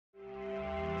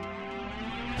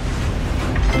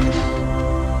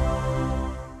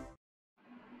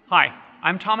Hi,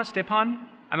 I'm Thomas Stepan.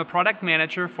 I'm a product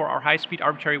manager for our high-speed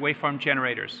arbitrary waveform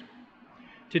generators.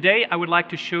 Today I would like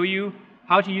to show you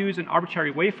how to use an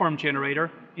arbitrary waveform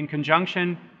generator in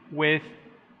conjunction with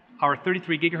our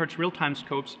 33 GHz real-time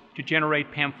scopes to generate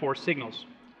PAM-4 signals.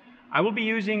 I will be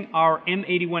using our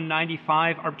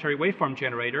M8195 arbitrary waveform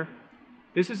generator.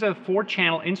 This is a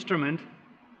 4-channel instrument,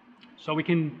 so we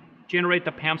can generate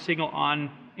the PAM signal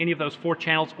on any of those 4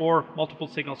 channels or multiple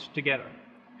signals together.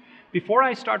 Before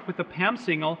I start with the PAM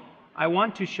signal, I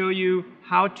want to show you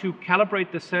how to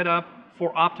calibrate the setup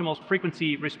for optimal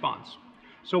frequency response.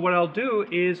 So what I'll do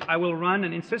is I will run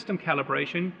an in-system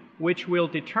calibration which will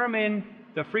determine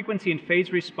the frequency and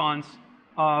phase response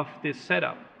of this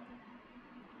setup.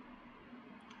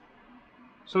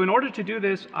 So in order to do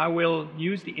this, I will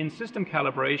use the in-system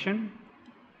calibration,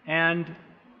 and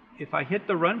if I hit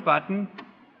the run button,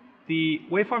 the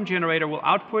waveform generator will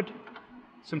output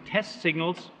some test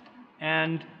signals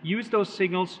and use those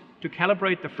signals to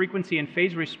calibrate the frequency and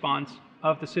phase response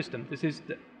of the system. This is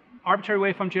the arbitrary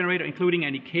waveform generator, including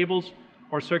any cables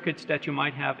or circuits that you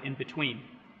might have in between.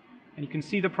 And you can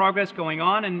see the progress going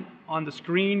on, and on the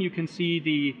screen you can see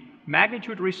the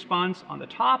magnitude response on the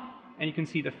top, and you can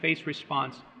see the phase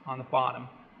response on the bottom.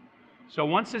 So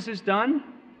once this is done,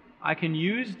 I can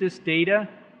use this data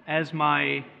as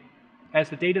the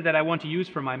data that I want to use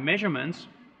for my measurements.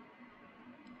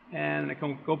 And I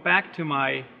can go back to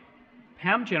my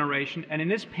PAM generation, and in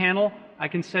this panel I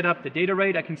can set up the data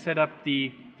rate, I can set up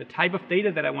the type of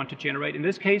data that I want to generate. In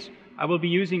this case, I will be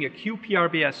using a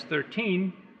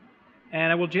QPRBS13,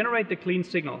 and I will generate the clean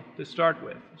signal to start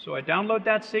with. So I download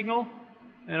that signal,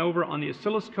 and over on the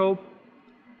oscilloscope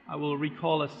I will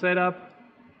recall a setup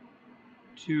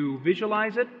to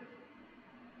visualize it.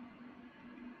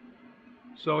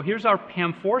 So here's our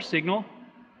PAM-4 signal.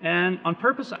 And on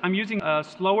purpose, I'm using a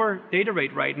slower data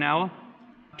rate right now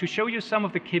to show you some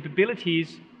of the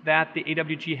capabilities that the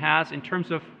AWG has in terms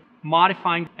of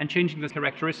modifying and changing the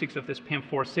characteristics of this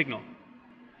PAM-4 signal.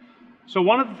 So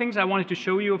one of the things I wanted to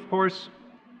show you, of course,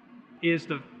 is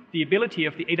the ability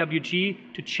of the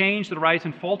AWG to change the rise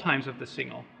and fall times of the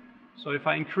signal. So if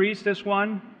I increase this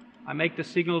one, I make the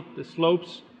signal, the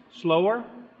slopes, slower.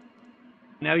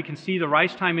 Now you can see the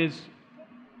rise time it's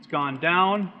gone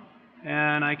down.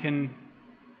 And I can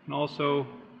also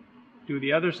do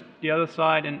the other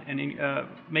side and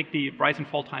make the rise and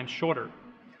fall time shorter.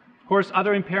 Of course,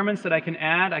 other impairments that I can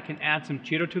add some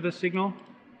jitter to the signal.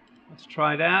 Let's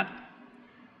try that.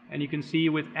 And you can see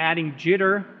with adding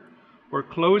jitter, we're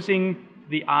closing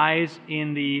the eyes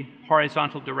in the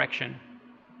horizontal direction.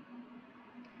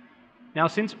 Now,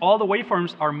 since all the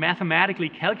waveforms are mathematically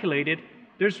calculated,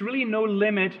 there's really no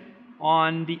limit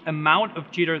on the amount of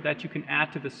jitter that you can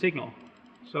add to the signal.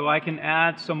 So I can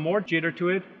add some more jitter to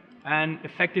it and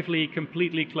effectively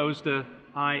completely close the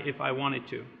eye if I wanted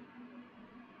to.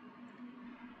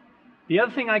 The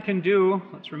other thing I can do,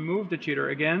 let's remove the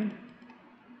jitter again,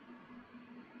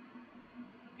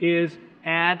 is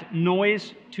add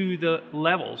noise to the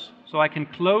levels. So I can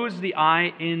close the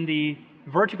eye in the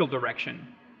vertical direction.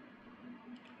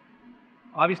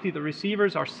 Obviously the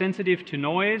receivers are sensitive to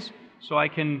noise, so I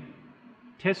can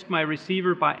test my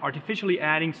receiver by artificially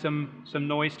adding some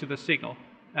noise to the signal.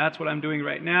 That's what I'm doing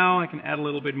right now. I can add a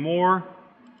little bit more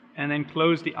and then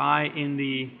close the eye in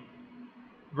the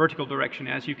vertical direction.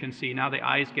 As you can see, now the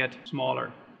eyes get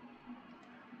smaller.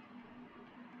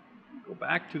 Go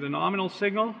back to the nominal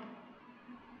signal.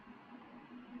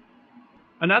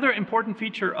 Another important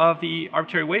feature of the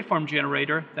arbitrary waveform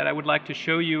generator that I would like to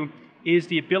show you is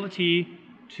the ability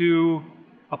to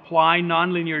apply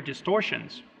nonlinear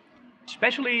distortions.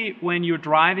 Especially when you're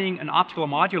driving an optical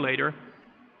modulator,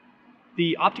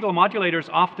 the optical modulators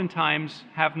oftentimes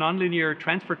have nonlinear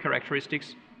transfer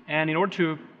characteristics, and in order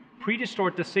to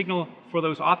pre-distort the signal for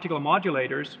those optical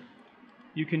modulators,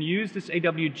 you can use this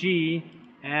AWG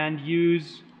and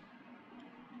use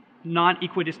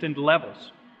non-equidistant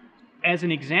levels. As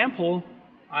an example,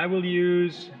 I will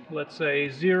use, let's say,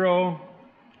 0,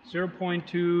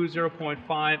 0.2,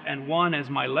 0.5, and 1 as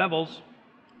my levels.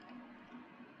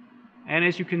 And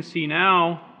as you can see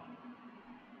now,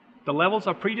 the levels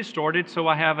are pre-distorted, so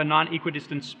I have a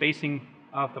non-equidistant spacing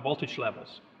of the voltage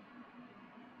levels.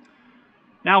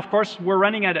 Now, of course, we're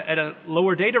running at a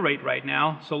lower data rate right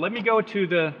now, so let me go to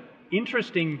the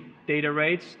interesting data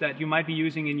rates that you might be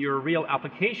using in your real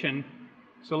application.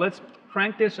 So let's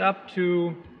crank this up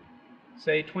to,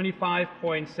 say,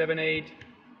 25.78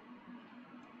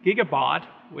 gigabaud,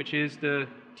 which is the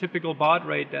typical baud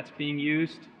rate that's being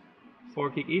used for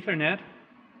Gig Ethernet,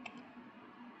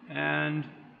 and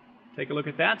take a look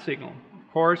at that signal.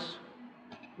 Of course,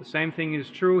 The same thing is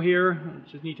true here.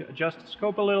 Just need to adjust the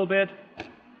scope a little bit.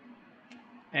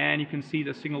 And you can see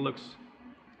the signal looks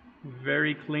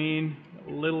very clean,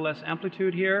 a little less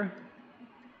amplitude here.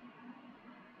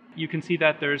 You can see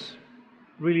that there's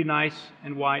really nice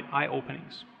and wide eye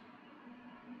openings.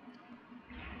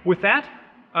 With that,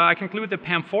 I conclude the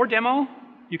PAM-4 demo.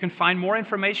 You can find more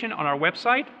information on our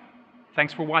website.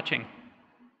 Thanks for watching.